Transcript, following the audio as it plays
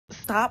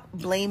stop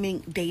blaming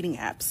dating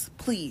apps.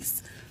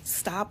 Please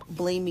stop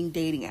blaming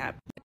dating apps.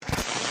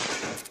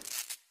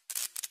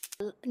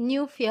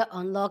 New fear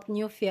unlocked,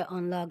 new fear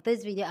unlocked.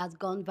 This video has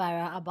gone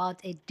viral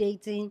about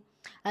an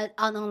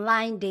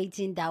online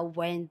dating that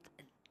went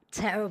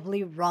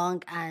terribly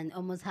wrong and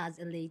almost has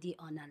a lady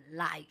on a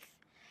life.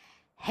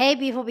 Hey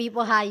beautiful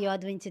people, how you are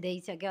doing today?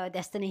 It's your girl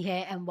Destiny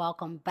here and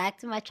welcome back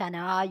to my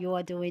channel. How you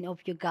are doing? Hope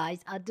you guys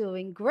are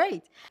doing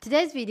great.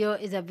 Today's video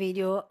is a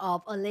video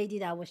of a lady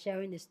that was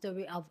sharing the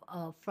story of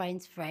a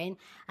friend's friend,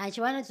 and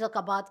she wanted to talk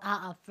about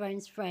how a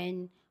friend's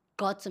friend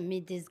got to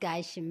meet this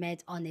guy she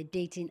met on a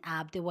dating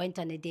app. They went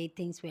on a date,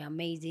 things were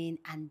amazing,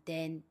 and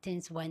then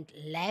things went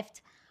left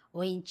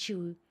when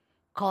she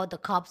called the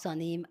cops on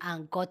him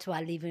and got to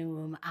our living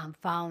room and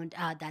found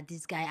out that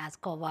this guy has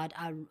covered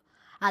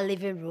our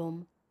living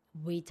room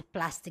with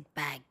plastic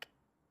bag.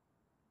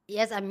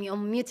 Yes, I'm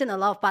muting a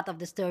lot of part of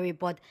the story,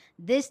 but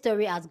this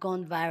story has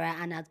gone viral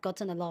and has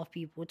gotten a lot of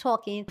people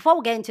talking. Before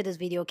we get into this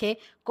video, okay,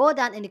 go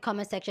down in the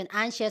comment section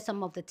and share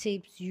some of the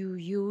tips you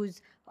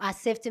use as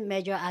safety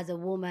measure as a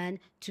woman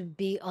to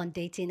be on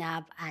dating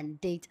app and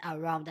date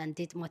around and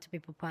date multiple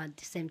people at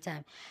the same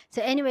time.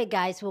 So anyway,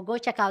 guys, we'll go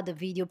check out the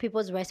video,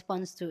 people's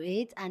response to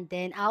it, and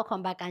then I'll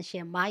come back and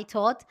share my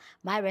thought,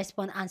 my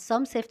response, and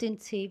some safety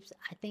tips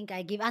I think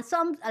I give, and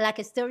some like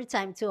a story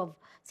time too of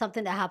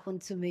something that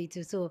happened to me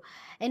too. So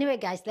anyway,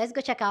 guys, let's go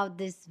check out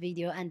this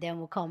video and then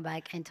we'll come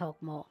back and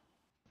talk more.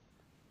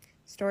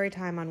 Story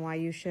time on why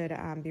you should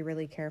be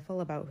really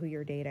careful about who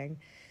you're dating.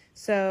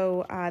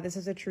 So this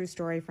is a true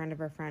story, friend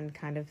of a friend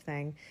kind of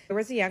thing. There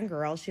was a young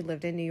girl, she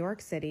lived in New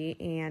York City,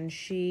 and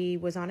she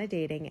was on a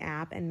dating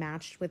app and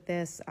matched with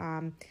this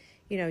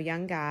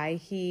young guy.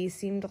 He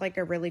seemed like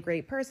a really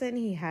great person.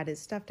 He had his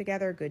stuff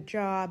together, good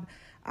job,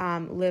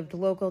 lived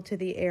local to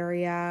the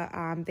area.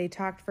 They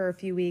talked for a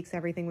few weeks.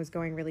 Everything was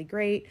going really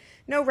great.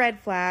 No red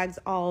flags,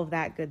 all of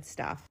that good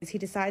stuff. He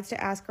decides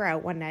to ask her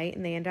out one night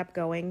and they end up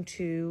going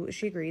to,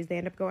 she agrees, they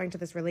end up going to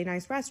this really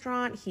nice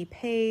restaurant. He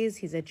pays,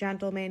 he's a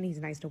gentleman, he's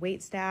nice to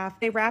wait staff.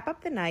 They wrap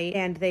up the night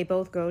and they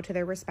both go to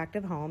their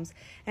respective homes.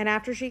 And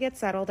after she gets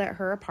settled at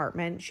her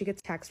apartment, she gets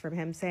a text from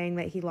him saying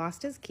that he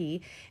lost his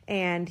key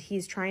and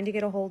he's trying to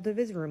get a hold of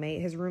his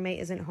roommate. His roommate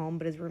isn't home,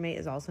 but his roommate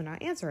is also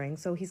not answering.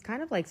 So he's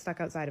kind of like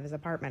stuck outside of his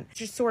apartment.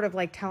 Just sort of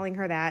like telling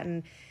her that,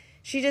 and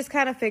she just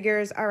kind of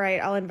figures, all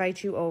right, I'll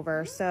invite you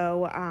over.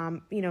 So,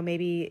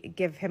 maybe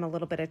give him a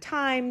little bit of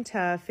time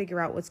to figure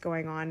out what's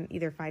going on,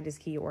 either find his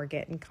key or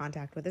get in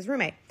contact with his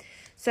roommate.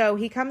 So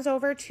he comes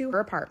over to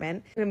her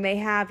apartment and they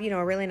have,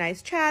 a really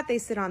nice chat. They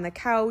sit on the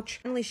couch.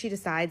 Finally, she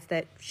decides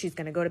that she's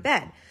going to go to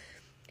bed.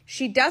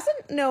 She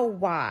doesn't know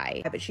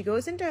why, but she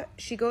goes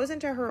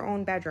into her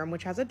own bedroom,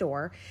 which has a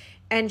door,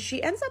 and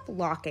she ends up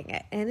locking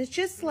it. And it's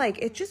just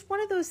one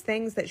of those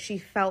things that she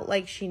felt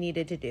like she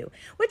needed to do,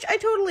 which I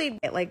totally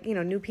get. Like,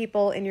 new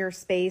people in your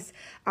space.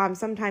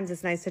 Sometimes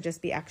it's nice to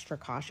just be extra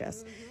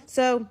cautious.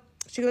 So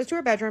she goes to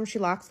her bedroom, she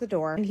locks the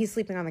door, and he's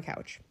sleeping on the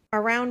couch.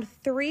 Around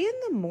 3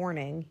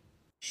 a.m,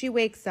 she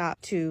wakes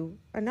up to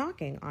a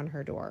knocking on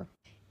her door.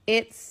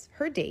 It's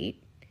her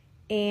date.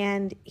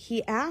 And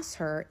he asks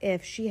her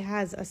if she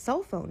has a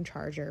cell phone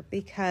charger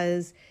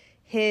because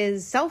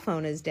his cell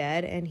phone is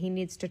dead and he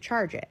needs to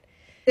charge it.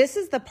 This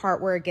is the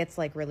part where it gets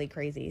like really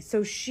crazy.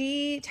 So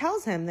she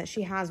tells him that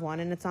she has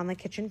one and it's on the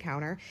kitchen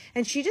counter.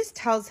 And she just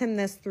tells him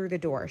this through the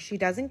door. She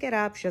doesn't get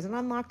up. She doesn't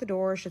unlock the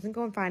door. She doesn't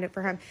go and find it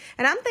for him.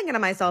 And I'm thinking to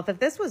myself, if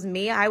this was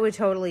me, I would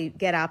totally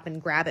get up and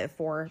grab it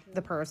for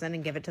the person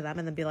and give it to them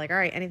and then be like, all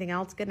right, anything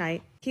else? Good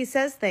night. He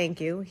says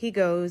thank you. He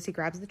goes, he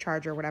grabs the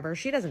charger, whatever.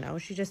 She doesn't know.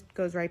 She just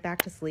goes right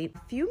back to sleep.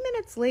 A few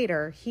minutes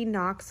later, he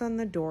knocks on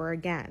the door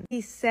again. He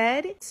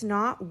said it's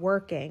not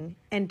working.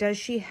 And does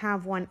she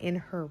have one in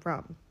her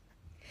room?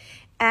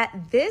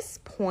 At this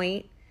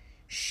point,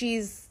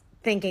 she's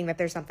thinking that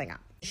there's something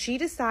up. She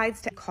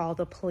decides to call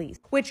the police,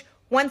 which,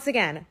 once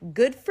again,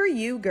 good for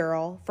you,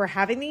 girl, for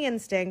having the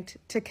instinct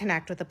to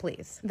connect with the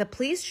police. The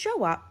police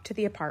show up to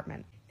the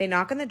apartment. They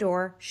knock on the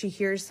door. She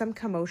hears some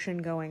commotion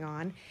going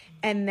on.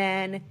 And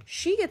then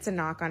she gets a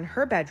knock on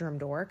her bedroom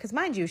door, because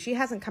mind you, she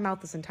hasn't come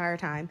out this entire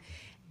time.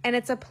 And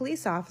it's a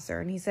police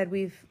officer. And he said,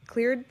 we've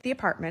cleared the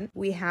apartment.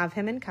 We have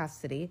him in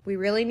custody. We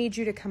really need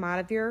you to come out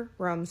of your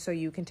room so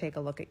you can take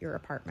a look at your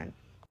apartment.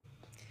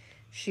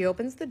 She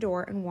opens the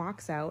door and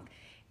walks out,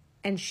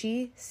 and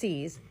she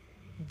sees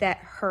that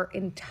her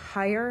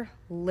entire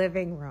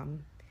living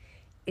room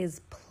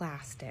is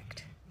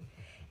plasticked.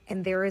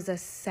 And there is a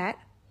set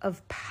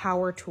of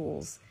power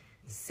tools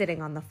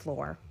sitting on the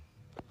floor.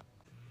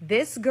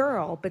 This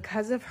girl,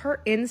 because of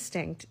her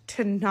instinct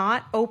to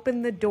not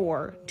open the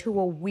door to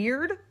a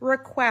weird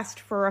request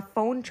for a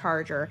phone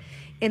charger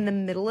in the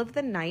middle of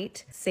the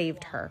night,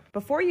 saved her.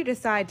 Before you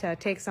decide to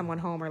take someone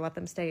home or let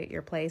them stay at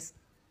your place,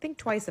 think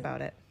twice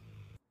about it.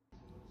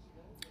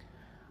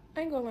 I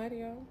ain't gonna lie to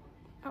y'all.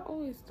 I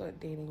always thought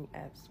dating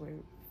apps were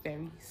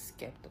very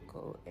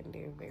skeptical and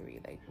they're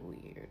very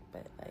weird,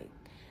 but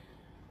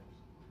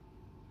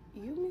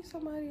you meet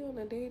somebody on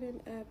a dating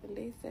app and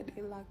they said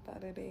they locked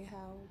out of their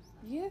house.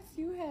 Yes,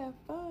 you have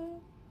fun.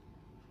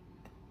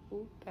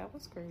 Ooh, that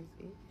was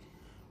crazy.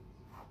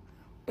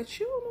 But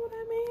you don't know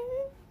that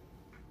man.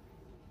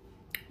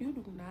 You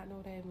do not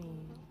know that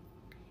man.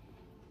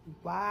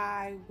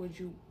 Why would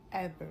you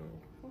ever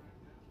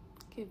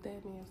give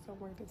that man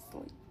somewhere to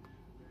sleep?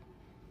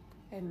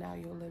 And now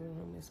your living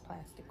room is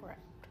plastic wrapped.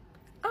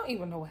 I don't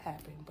even know what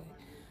happened, but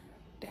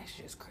that's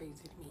just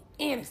crazy to me.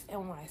 And it's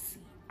NYC.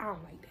 I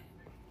don't like that.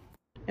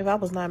 If I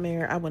was not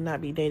married, I would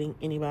not be dating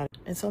anybody.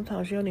 And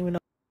sometimes you don't even know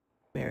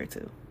who you're married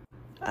to.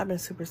 I've been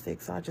super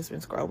sick, so I've just been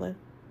scrolling.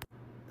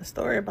 The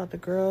story about the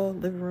girl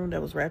living room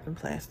that was wrapped in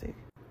plastic.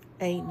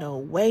 Ain't no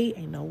way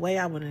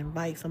I would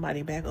invite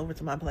somebody back over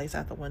to my place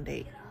after one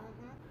date.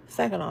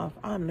 Second off,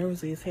 I'm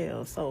nosy as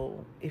hell,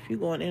 so if you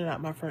going in and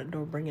out my front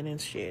door bringing in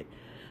shit,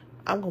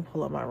 I'm gonna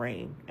pull up my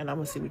ring and I'm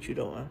gonna see what you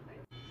doing.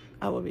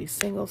 I would be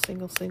single,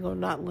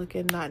 not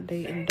looking, not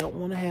dating, don't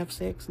want to have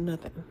sex,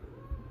 nothing.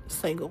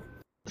 Single.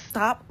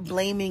 Stop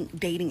blaming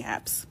dating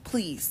apps.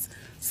 Please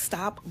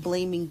stop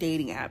blaming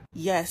dating apps.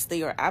 Yes,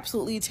 they are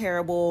absolutely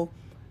terrible.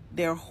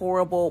 They're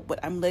horrible, but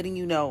I'm letting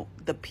you know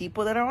the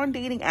people that are on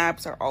dating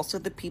apps are also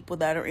the people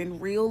that are in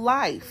real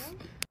life.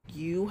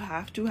 You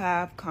have to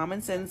have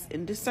common sense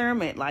and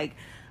discernment. Like,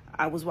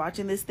 I was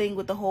watching this thing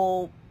with the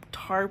whole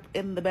Tarp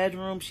in the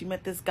bedroom. She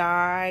met this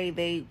guy.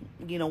 They,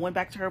 went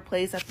back to her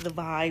place after the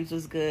vibes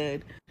was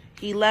good.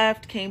 He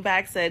left, came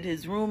back, said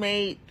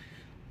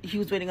he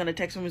was waiting on a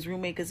text from his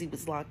roommate because he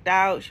was locked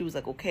out. She was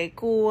like, okay,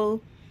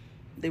 cool.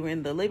 They were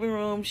in the living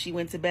room. She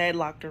went to bed,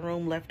 locked her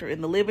room, left her in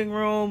the living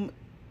room.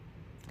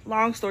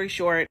 Long story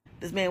short,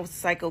 this man was a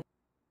psycho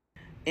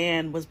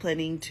and was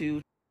planning to.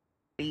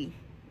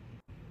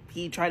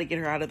 He tried to get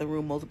her out of the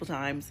room multiple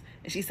times,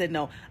 and she said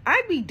no.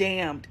 I'd be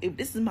damned if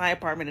this is my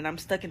apartment and I'm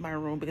stuck in my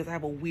room because I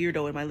have a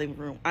weirdo in my living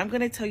room. I'm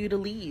going to tell you to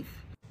leave.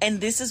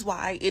 And this is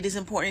why it is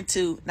important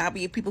to not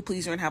be a people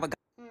pleaser and have a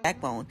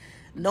backbone.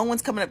 No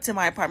one's coming up to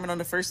my apartment on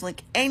the first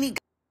link any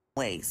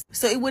ways.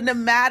 So it wouldn't have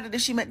mattered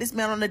if she met this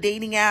man on a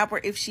dating app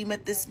or if she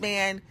met this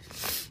man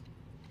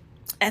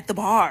at the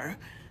bar.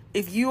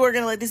 If you are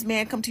going to let this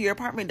man come to your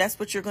apartment, that's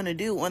what you're going to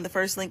do on the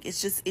first link.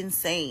 It's just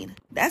insane.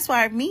 That's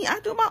why I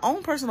do my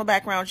own personal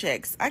background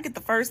checks. I get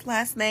the first,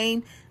 last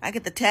name. I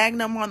get the tag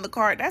number on the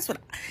card. That's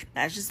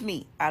just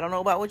me. I don't know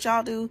about what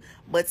y'all do,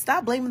 but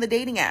stop blaming the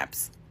dating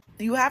apps.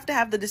 You have to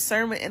have the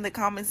discernment and the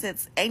common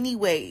sense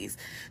anyways.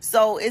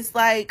 So it's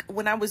like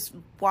when I was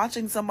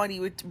watching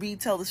somebody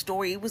retell the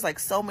story, it was like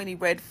so many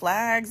red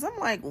flags. I'm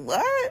like,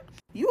 what?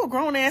 You a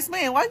grown ass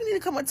man. Why you need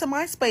to come up to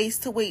my space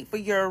to wait for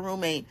your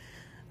roommate?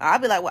 I'll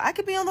be like, well, I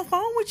could be on the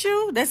phone with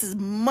you. That's as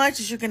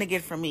much as you're going to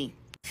get from me.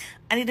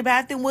 I need the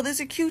bathroom. Well, there's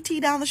a QT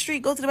down the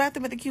street. Go to the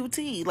bathroom at the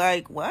QT.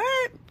 Like,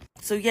 what?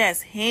 So,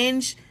 yes,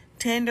 Hinge,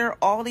 Tinder,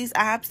 all these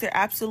apps, they're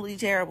absolutely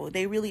terrible.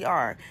 They really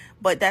are.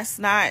 But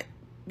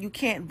you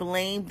can't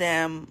blame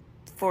them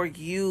for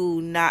you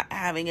not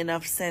having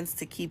enough sense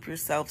to keep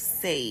yourself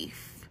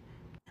safe.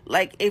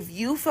 Like, if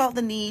you felt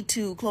the need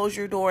to close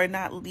your door and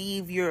not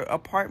leave your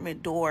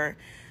apartment door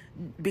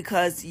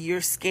because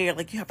you're scared,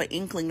 like you have an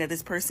inkling that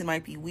this person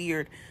might be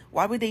weird,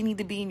 why would they need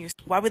to be in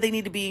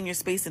your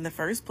space in the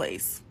first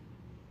place?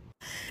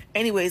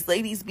 Anyways,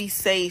 ladies, be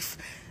safe.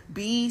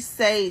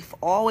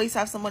 Always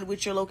have someone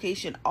with your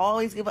location.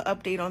 Always give an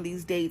update on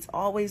these dates.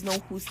 Always know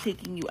who's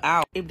taking you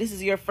out. If this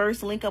is your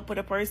first link up with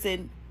a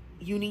person,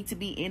 you need to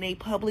be in a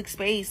public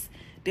space.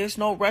 There's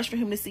no rush for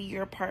him to see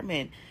your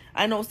apartment.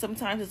 I know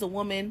sometimes as a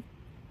woman,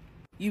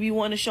 you be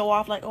wanting to show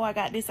off like, oh, I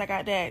got this, I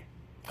got that.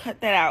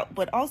 Cut that out.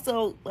 But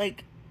also,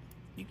 like,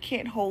 you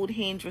can't hold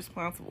Hinge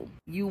responsible.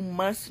 You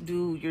must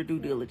do your due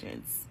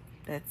diligence.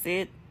 That's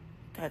it.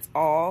 That's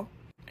all.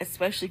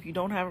 Especially if you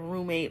don't have a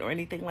roommate or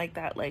anything like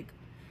that. Like,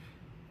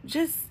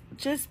 just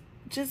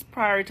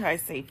prioritize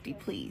safety,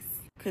 please.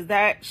 Because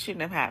that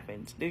shouldn't have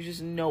happened. There's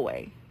just no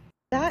way.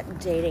 That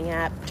dating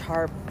app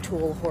Tarp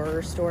tool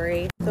horror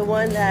story, the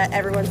one that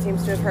everyone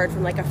seems to have heard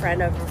from like a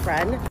friend of a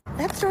friend,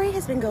 that story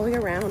has been going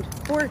around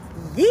for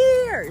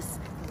years.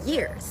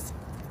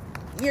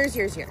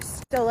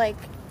 So like,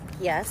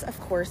 yes, of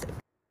course,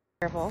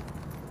 careful.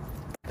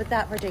 But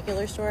that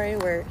particular story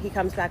where he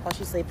comes back while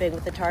she's sleeping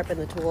with the tarp and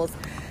the tools,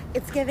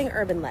 it's giving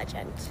urban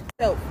legend.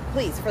 So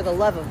please, for the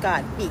love of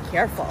God, be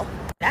careful.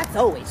 That's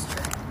always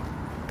true.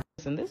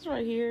 And this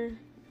right here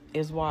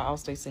is why I'll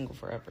stay single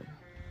forever.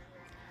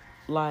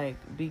 Like,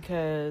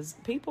 because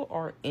people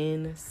are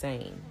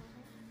insane.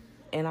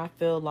 And I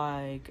feel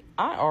like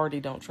I already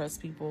don't trust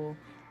people.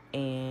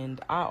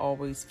 And I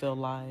always feel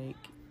like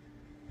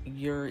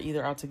you're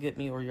either out to get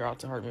me or you're out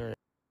to hurt me.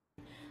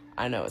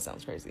 I know it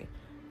sounds crazy.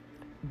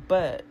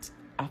 But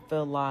I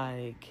feel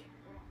like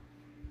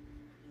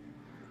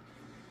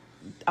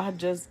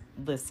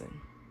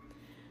listen.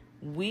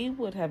 We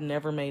would have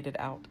never made it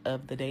out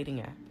of the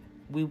dating app.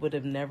 We would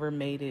have never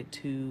made it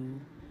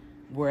to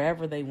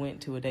wherever they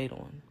went to a date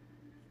on.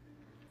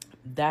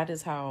 That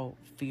is how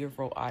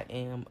fearful I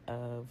am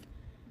of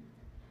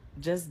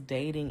just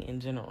dating in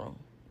general.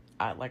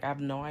 I have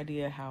no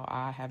idea how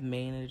I have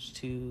managed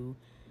to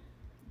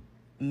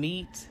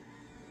meet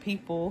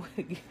people,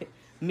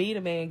 meet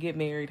a man, get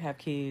married, have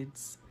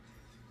kids,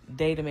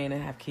 date a man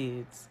and have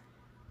kids,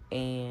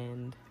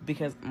 And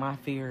because my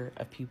fear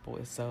of people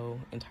is so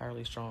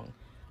entirely strong,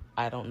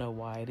 I don't know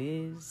why it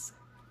is.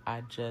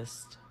 I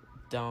just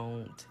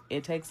don't.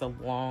 It takes a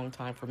long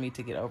time for me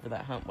to get over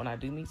that hump when I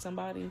do meet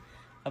somebody.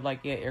 I'm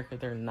like, yeah, Erica,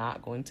 they're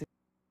not going to.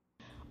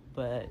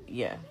 But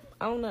yeah,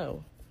 I don't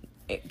know.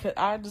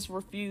 I just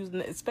refuse,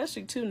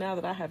 especially too now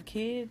that I have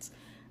kids.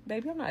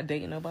 Baby, I'm not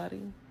dating nobody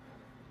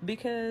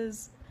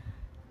because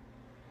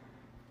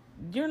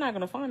you're not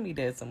going to find me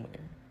dead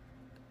somewhere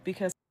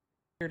because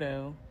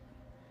weirdo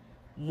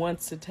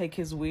wants to take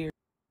his weird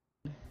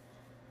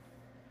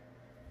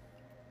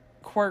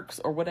quirks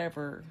or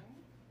whatever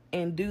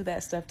and do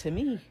that stuff to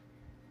me.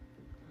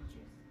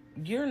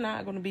 You're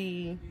not going to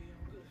be,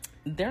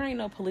 there ain't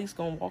no police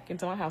going to walk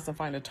into my house and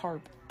find a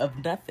tarp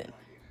of nothing.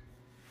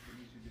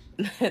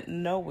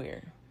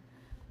 Nowhere.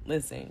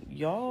 Listen,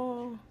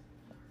 y'all,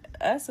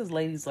 us as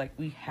ladies, like,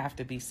 we have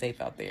to be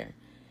safe out there.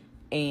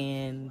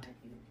 And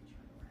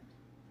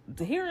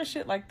hearing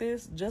shit like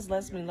this just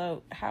lets me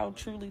know how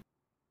truly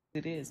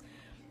it is.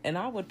 And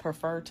I would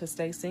prefer to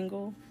stay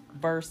single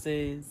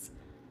versus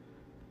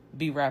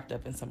be wrapped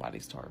up in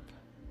somebody's tarp.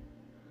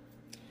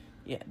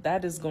 Yeah,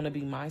 that is going to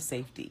be my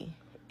safety,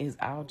 is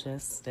I'll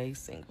just stay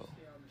single.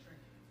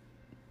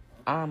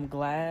 I'm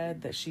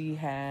glad that she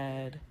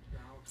had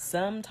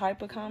some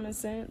type of common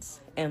sense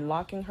and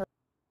locking her.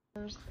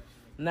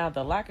 Now,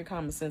 the lack of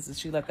common sense is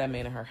she let that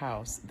man in her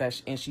house,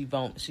 and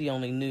she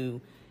only knew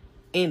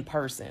in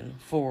person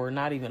for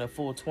not even a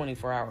full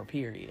 24-hour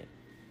period.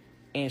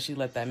 And she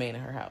let that man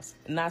in her house.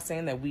 Not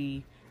saying that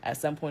we, at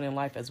some point in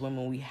life as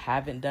women, we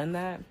haven't done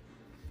that,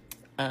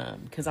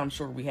 because I'm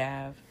sure we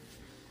have.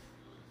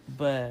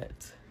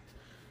 But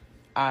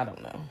I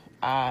don't know.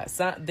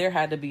 There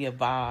had to be a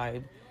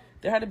vibe.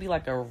 There had to be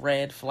like a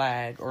red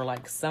flag or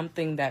like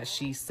something that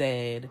she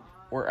said,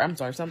 or I'm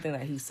sorry, something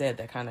that he said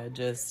that kind of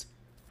just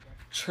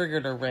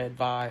triggered a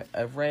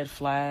red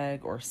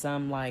flag, or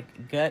some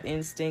like gut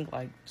instinct,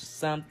 like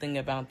something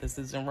about this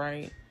isn't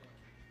right,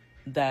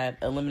 that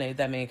eliminated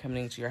that man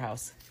coming into your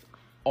house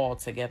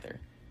altogether.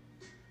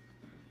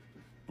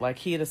 Like,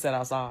 he'd have sat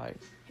outside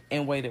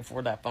and waited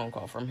for that phone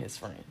call from his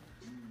friend.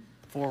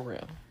 For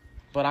real.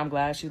 But I'm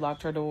glad she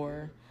locked her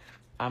door.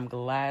 I'm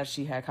glad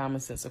she had common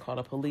sense to call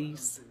the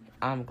police.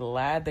 I'm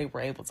glad they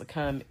were able to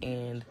come,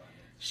 and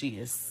she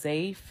is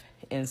safe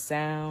and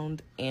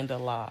sound and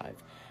alive.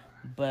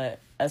 But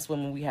us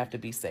women, we have to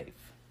be safe.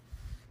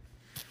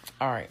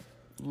 All right.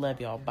 Love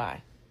y'all.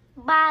 Bye.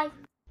 Bye.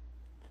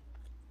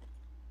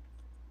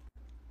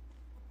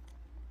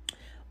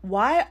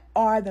 Why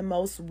are the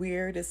most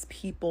weirdest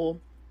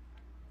people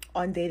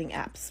on dating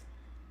apps?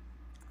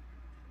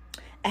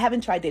 I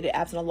haven't tried dating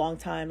apps in a long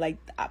time. Like,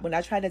 when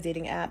I tried a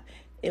dating app,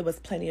 it was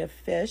Plenty of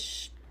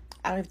Fish.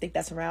 I don't even think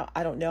that's around.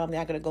 I don't know. I'm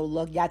not going to go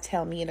look. Y'all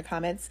tell me in the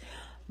comments.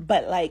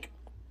 But, like,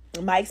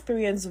 my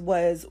experience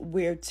was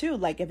weird, too.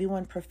 Like,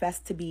 everyone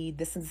professed to be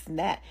this and this and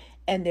that,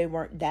 and they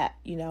weren't that.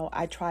 You know,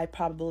 I tried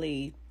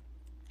probably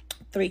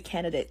 3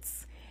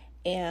 candidates,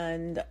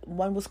 and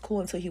one was cool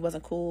until he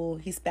wasn't cool.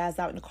 He spazzed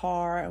out in the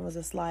car and was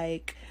just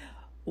like,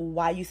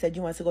 why you said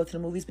you wanted to go to the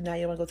movies, but now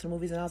you don't want to go to the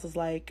movies. And I was just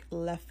like,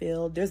 left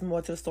field. There's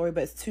more to the story,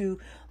 but it's too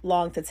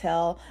long to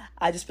tell.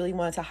 I just really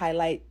wanted to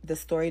highlight the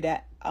story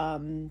that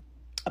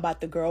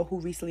about the girl who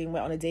recently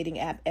went on a dating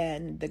app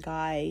and the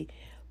guy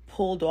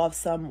pulled off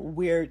some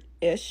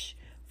weird-ish.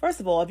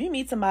 First of all, if you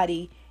meet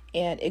somebody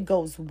and it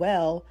goes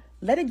well,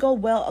 let it go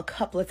well a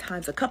couple of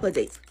times, a couple of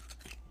dates.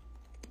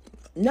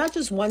 Not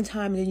just one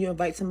time and then you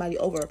invite somebody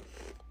over.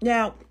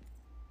 Now,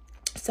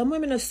 some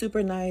women are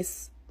super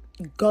nice,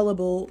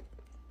 gullible,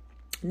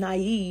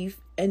 naive,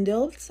 and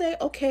they'll say,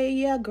 okay,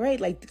 yeah, great,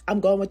 like, I'm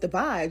going with the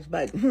vibes,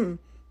 but I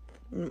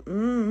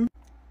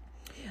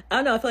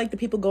don't know. I feel like the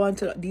people go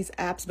onto these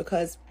apps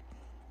because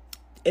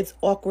it's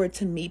awkward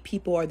to meet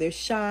people, or they're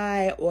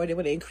shy, or they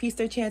want to increase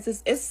their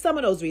chances. It's some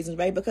of those reasons,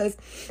 right? Because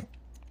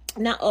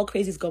not all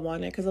crazies go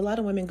on there, because a lot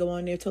of women go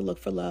on there to look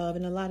for love,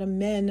 and a lot of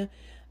men,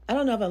 I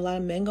don't know if a lot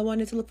of men go on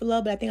there to look for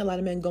love, but I think a lot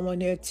of men go on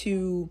there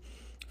to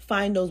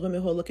find those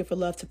women who are looking for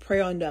love, to prey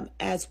on them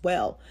as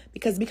well,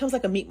 because it becomes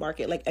like a meat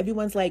market. Like,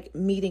 everyone's like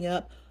meeting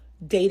up,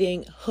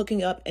 dating,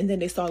 hooking up, and then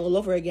they start all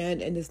over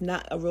again, and it's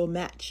not a real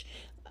match.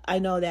 I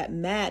know that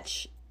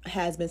Match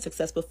has been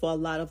successful for a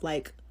lot of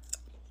like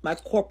my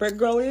corporate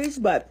girlies,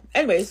 but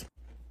anyways,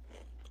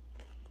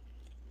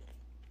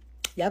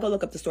 y'all go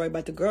look up the story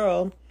about the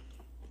girl.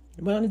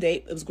 Went on a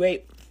date. It was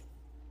great.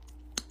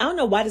 I don't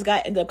know why this guy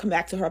ended up coming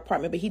back to her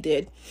apartment, but he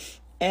did.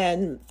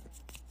 And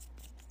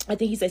I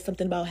think he said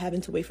something about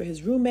having to wait for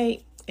his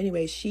roommate.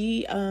 Anyway,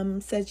 she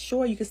said,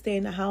 sure, you can stay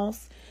in the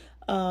house.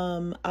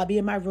 I'll be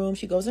in my room.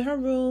 She goes in her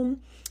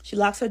room. She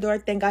locks her door.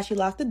 Thank God she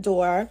locked the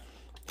door.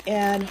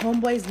 And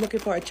homeboy's looking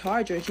for a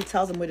charger, and she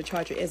tells him where the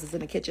charger is. It's in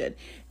the kitchen.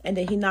 And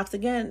then he knocks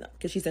again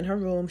because she's in her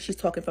room. She's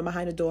talking from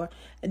behind the door.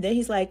 And then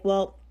he's like,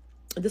 well,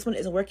 this one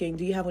isn't working.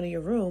 Do you have one in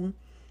your room?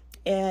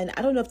 And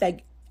I don't know if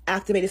that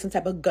activated some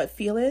type of gut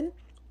feeling.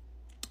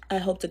 I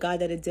hope to God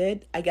that it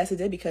did. I guess it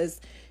did because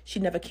she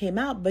never came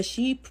out, but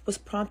she was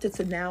prompted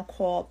to now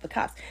call the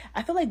cops.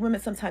 I feel like women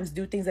sometimes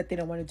do things that they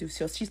don't want to do.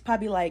 So she's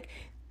probably like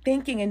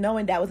thinking and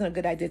knowing that wasn't a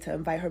good idea to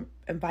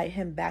invite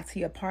him back to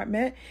the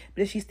apartment.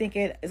 But if she's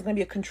thinking it's going to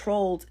be a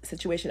controlled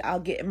situation, I'll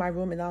get in my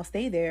room and I'll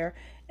stay there.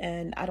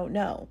 And I don't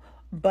know.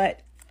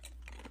 But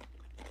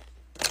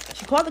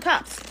she called the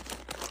cops.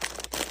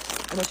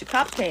 And when the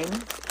cops came,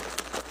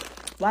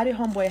 why did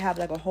homeboy have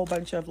like a whole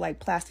bunch of like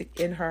plastic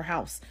in her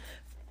house?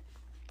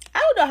 I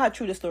don't know how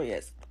true the story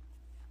is.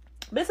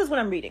 But this is what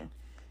I'm reading.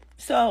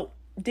 So,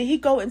 did he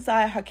go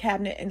inside her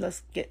cabinet and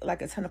let's get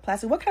like a ton of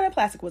plastic? What kind of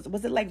plastic was it?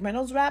 Was it like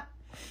Reynolds wrap?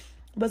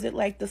 Was it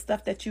like the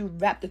stuff that you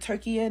wrap the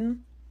turkey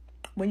in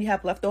when you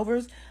have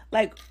leftovers?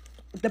 Like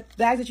the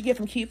bags that you get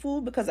from Keep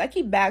Food? Because I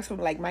keep bags from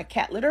like my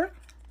cat litter.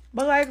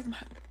 But like,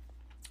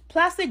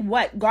 plastic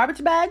what?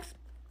 Garbage bags?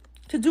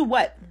 To do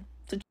what?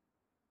 To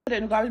put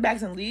it in garbage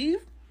bags and leave?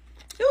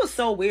 It was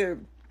so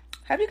weird.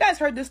 Have you guys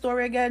heard this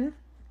story again?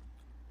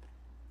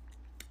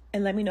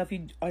 And let me know if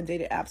you on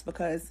dating apps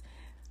because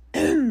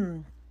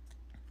new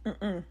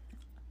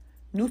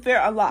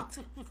fear unlocked.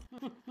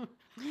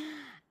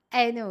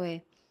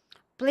 Anyway,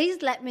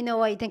 please let me know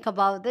what you think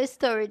about this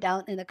story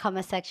down in the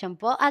comment section.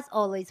 But as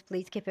always,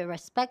 please keep it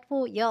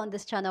respectful. You're on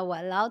this channel, we're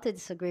allowed to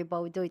disagree,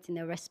 but we do it in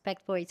a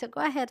respectful way. So go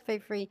ahead, feel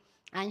free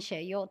and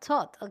share your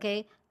thought.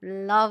 Okay,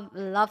 love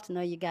to know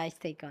you guys'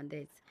 take on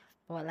this.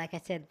 But like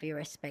I said, be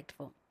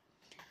respectful.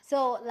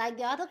 So like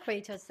the other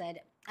creator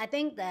said, I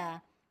think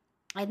that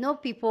I know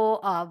people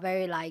are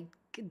very like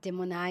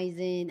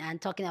demonizing and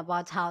talking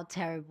about how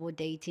terrible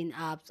dating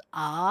apps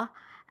are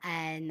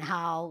and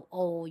how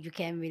you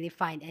can't really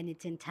find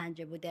anything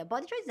tangible there.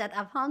 But the truth is that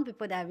I've found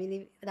people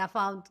that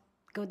found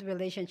good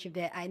relationship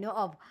there. I know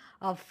of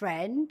a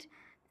friend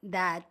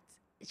that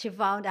she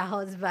found a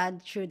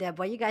husband through there.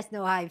 But you guys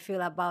know how I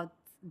feel about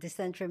the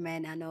century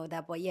men and all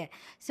that. But yeah,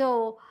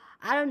 so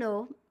I don't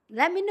know.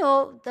 Let me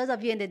know, those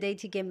of you in the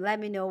dating game, let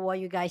me know what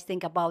you guys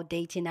think about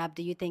dating app.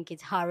 Do you think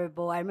it's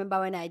horrible? I remember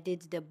when I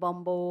did the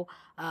Bumble,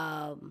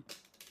 hold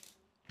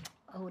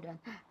on.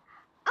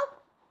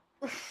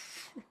 Oh!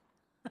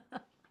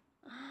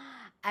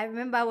 I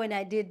remember when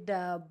I did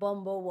the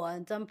Bumble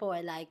one, some people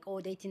were like,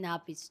 oh, dating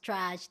app is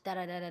trash, da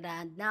da da da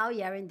da. And now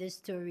hearing this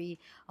story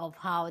of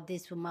how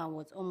this woman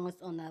was almost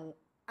on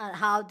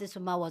how this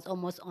woman was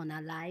almost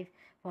unalive.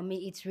 For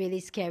me, it's really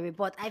scary.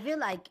 But I feel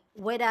like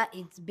whether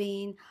it's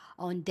being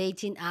on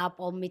dating app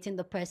or meeting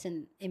the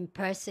person in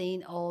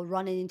person or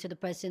running into the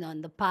person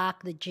on the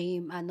park, the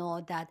gym, and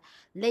all that,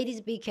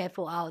 ladies, be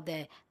careful out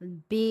there.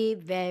 Be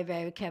very,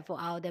 very careful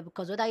out there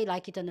because whether you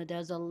like it or not,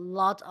 there's a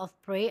lot of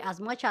prey. As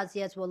much as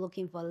yes, we're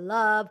looking for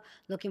love,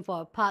 looking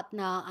for a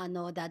partner, and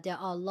all that, there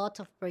are a lot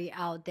of prey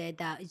out there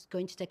that is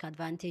going to take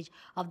advantage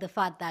of the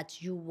fact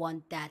that you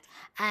want that.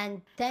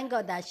 And thank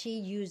God that she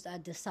used a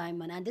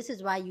discernment. And this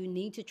is why you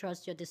need to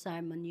trust your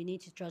discernment. You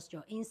need to trust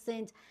your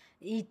instinct.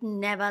 It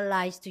never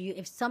lies to you.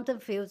 If something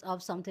feels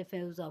off, something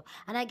feels off.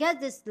 And I guess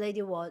this lady,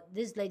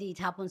 it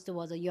happens to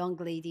was a young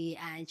lady,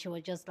 and she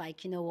was just like,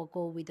 we'll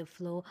go with the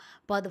flow.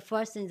 But the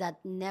first thing is that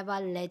never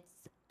let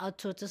a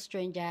total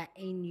stranger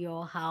in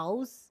your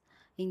house,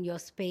 in your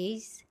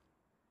space,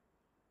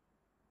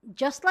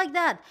 just like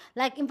that.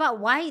 Like, in fact,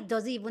 why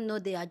does he even know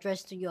the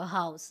address to your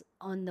house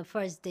on the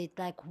first date?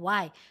 Like,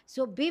 why?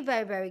 So be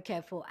very, very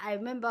careful. I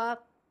remember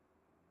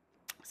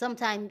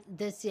sometime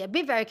this year,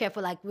 be very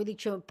careful, like really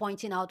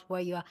pointing out where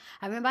you are.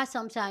 I remember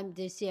sometime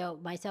this year,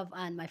 myself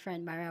and my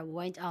friend Maria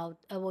went out,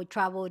 we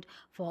traveled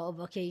for a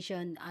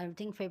vacation, I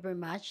think February,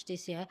 March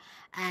this year,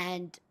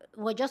 and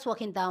we're just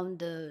walking down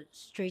the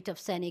street of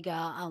Senegal,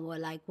 and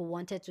we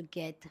wanted to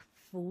get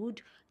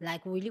food.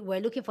 Like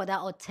we're looking for that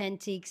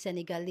authentic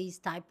Senegalese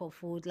type of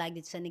food, like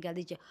the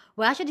Senegalese.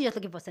 We're actually just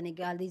looking for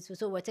Senegalese food.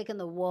 So we're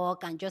taking a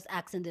walk and just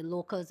asking the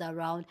locals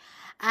around.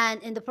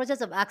 And in the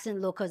process of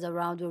asking locals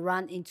around, we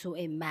ran into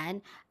a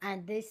man.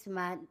 And this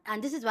man,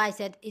 and this is why I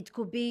said it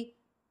could be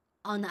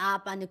on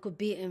app and it could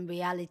be in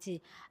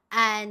reality.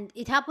 And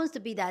it happens to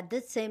be that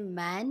this same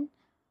man,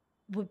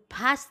 we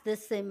passed the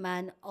same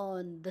man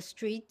on the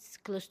streets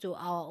close to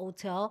our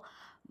hotel,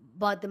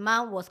 but the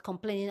man was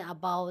complaining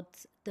about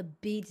the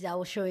beads that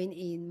were showing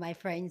in my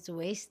friend's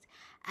waist.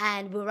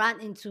 And we ran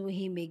into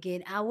him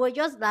again and we're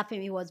just laughing.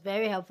 He was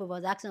very helpful. He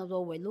was asking us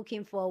what we're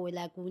looking for. We're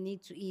like, we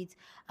need to eat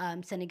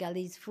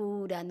Senegalese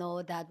food and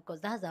all that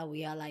because that's how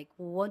we are. Like,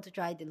 we want to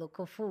try the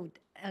local food.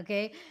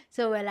 Okay.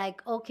 So we're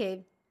like,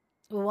 okay,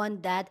 we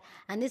want that.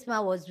 And this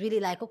man was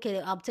really like,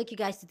 okay, I'll take you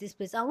guys to this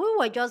place. And we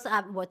were just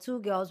were two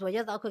girls, we're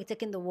just okay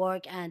taking the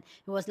work. And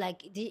it was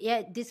like,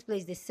 yeah, this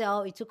place they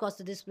sell. It took us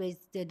to this place.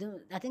 They do,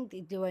 I think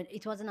they were,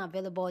 it wasn't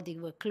available, they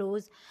were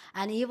closed.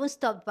 And he even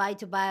stopped by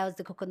to buy us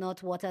the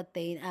coconut water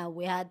thing, and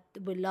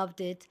we loved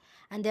it.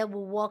 And then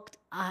we walked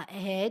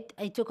ahead.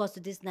 It took us to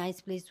this nice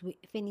place. We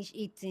finished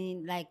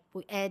eating, like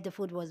we ate, the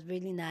food was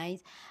really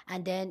nice.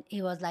 And then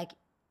he was like,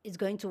 it's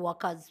going to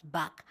walk us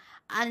back.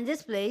 And in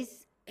this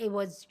place, it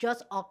was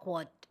just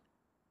awkward,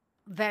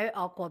 very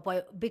awkward.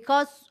 But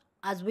because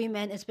as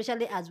women,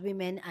 especially as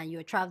women, and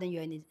you're traveling,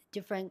 you're in a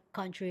different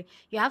country,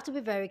 you have to be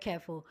very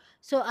careful.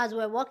 So as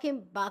we're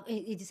walking back,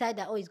 he decided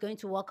that, oh, he's going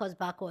to walk us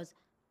backwards.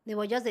 It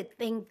was just a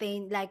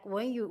thing. Like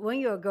when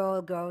you're a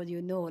girl,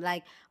 you know,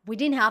 like we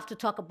didn't have to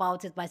talk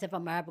about it, myself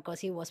and Mara, because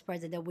he was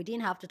president. We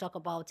didn't have to talk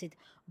about it,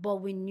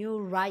 but we knew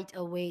right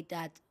away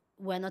that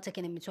we're not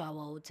taking him to our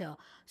hotel.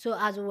 So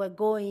as we were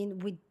going,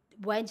 we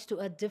went to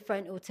a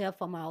different hotel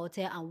from our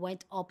hotel and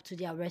went up to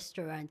their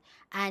restaurant,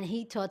 and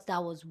he thought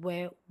that was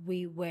where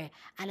we were.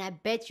 And I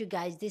bet you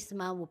guys this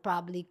man will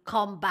probably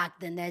come back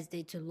the next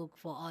day to look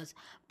for us.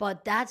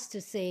 But that's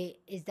to say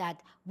is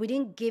that we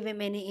didn't give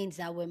him any hints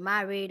that we're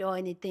married or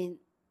anything.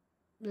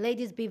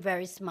 Ladies, be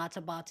very smart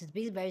about it.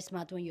 Be very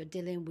smart when you're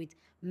dealing with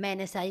men,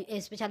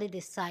 especially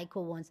the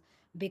psycho ones,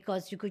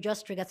 because you could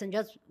just trigger us. And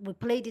just we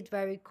played it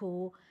very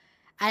cool,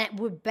 and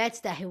we bet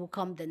that he will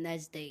come the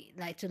next day,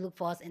 like to look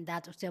for us in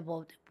that hotel.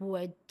 But we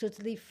were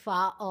totally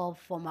far off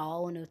from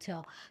our own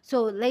hotel.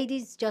 So,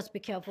 ladies, just be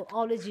careful.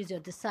 Always use your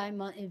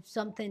discernment. If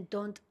something,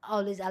 don't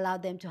always allow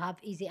them to have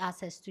easy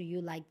access to you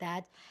like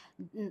that.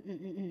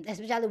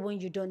 Especially when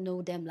you don't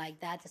know them like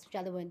that.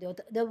 Especially when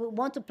they will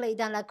want to play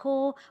down like,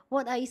 oh,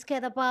 what are you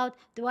scared about?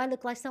 Do I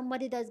look like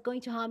somebody that's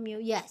going to harm you?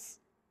 Yes.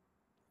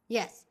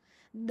 Yes.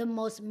 The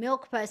most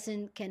milk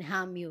person can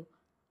harm you.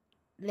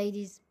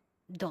 Ladies,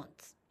 don't.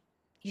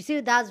 You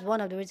see, that's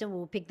one of the reasons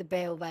we'll pick the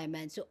bear over a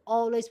man. So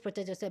always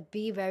protect yourself.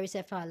 Be very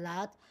safe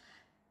alert.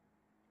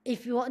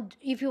 If you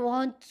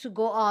want to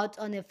go out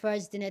on a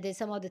first dinner date,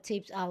 some of the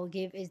tips I will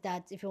give is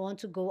that if you want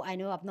to go, I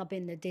know I've not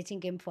been in the dating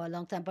game for a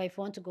long time, but if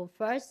you want to go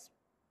first,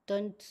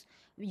 don't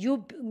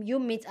you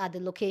meet at the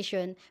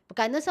location,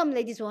 because I know some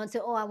ladies want to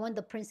say, oh, I want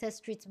the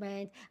princess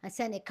treatment and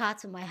send a car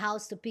to my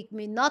house to pick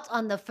me. Not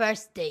on the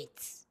first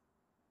date.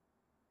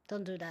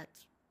 Don't do that.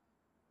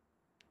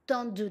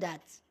 Don't do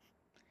that.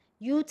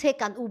 You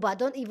take an Uber.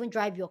 Don't even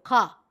drive your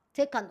car.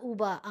 Take an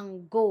Uber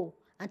and go,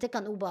 and take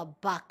an Uber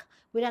back.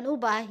 With an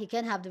Uber, he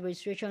can have the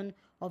registration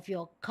of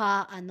your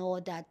car and all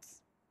that.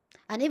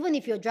 And even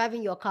if you're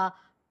driving your car,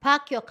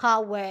 park your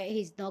car where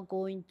he's not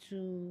going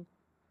to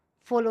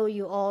follow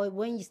you, or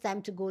when it's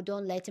time to go,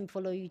 don't let him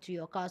follow you to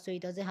your car so he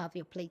doesn't have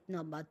your plate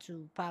number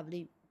to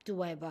probably do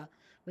whatever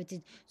with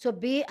it. So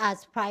be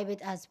as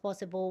private as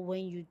possible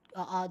when you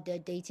are out there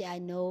dating. I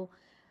know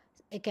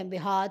it can be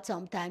hard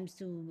sometimes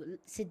to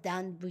sit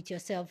down with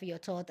yourself, your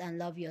thought, and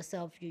love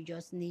yourself. You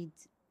just need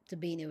to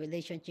be in a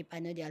relationship. I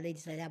know there are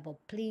ladies like that, but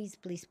please,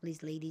 please,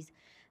 please, ladies,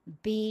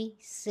 be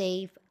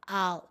safe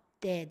out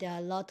there. There are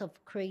a lot of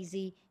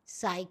crazy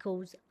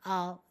psychos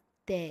out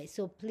there.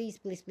 So please,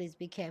 please, please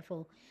be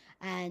careful.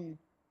 And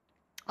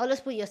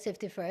always put your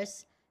safety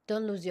first.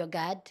 Don't lose your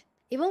guard.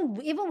 Even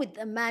with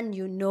a man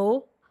you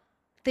know,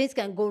 things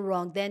can go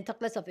wrong. Then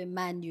talk less of a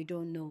man you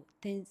don't know.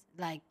 Things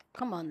like,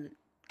 come on,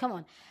 come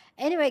on.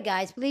 Anyway,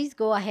 guys, please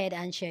go ahead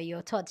and share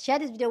your thoughts. Share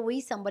this video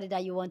with somebody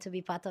that you want to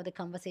be part of the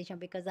conversation,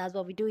 because that's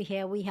what we do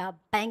here. We have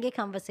banging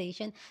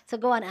conversation. So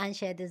go on and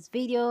share this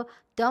video.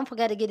 Don't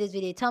forget to give this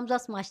video a thumbs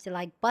up, smash the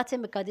like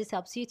button, because this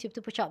helps YouTube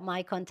to push out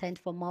my content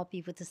for more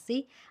people to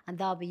see. And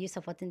that'll be you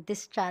supporting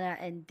this channel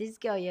and this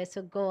girl here.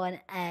 So go on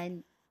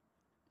and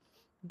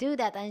do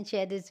that and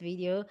share this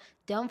video.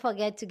 Don't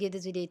forget to give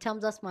this video a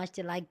thumbs up, smash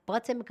the like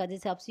button, because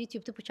this helps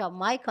YouTube to push out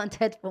my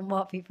content for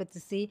more people to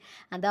see,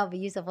 and that'll be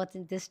you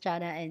supporting this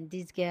channel and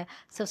this girl.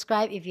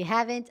 Subscribe if you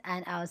haven't,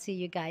 and I'll see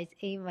you guys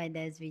in my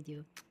next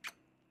video.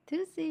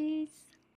 Deuces.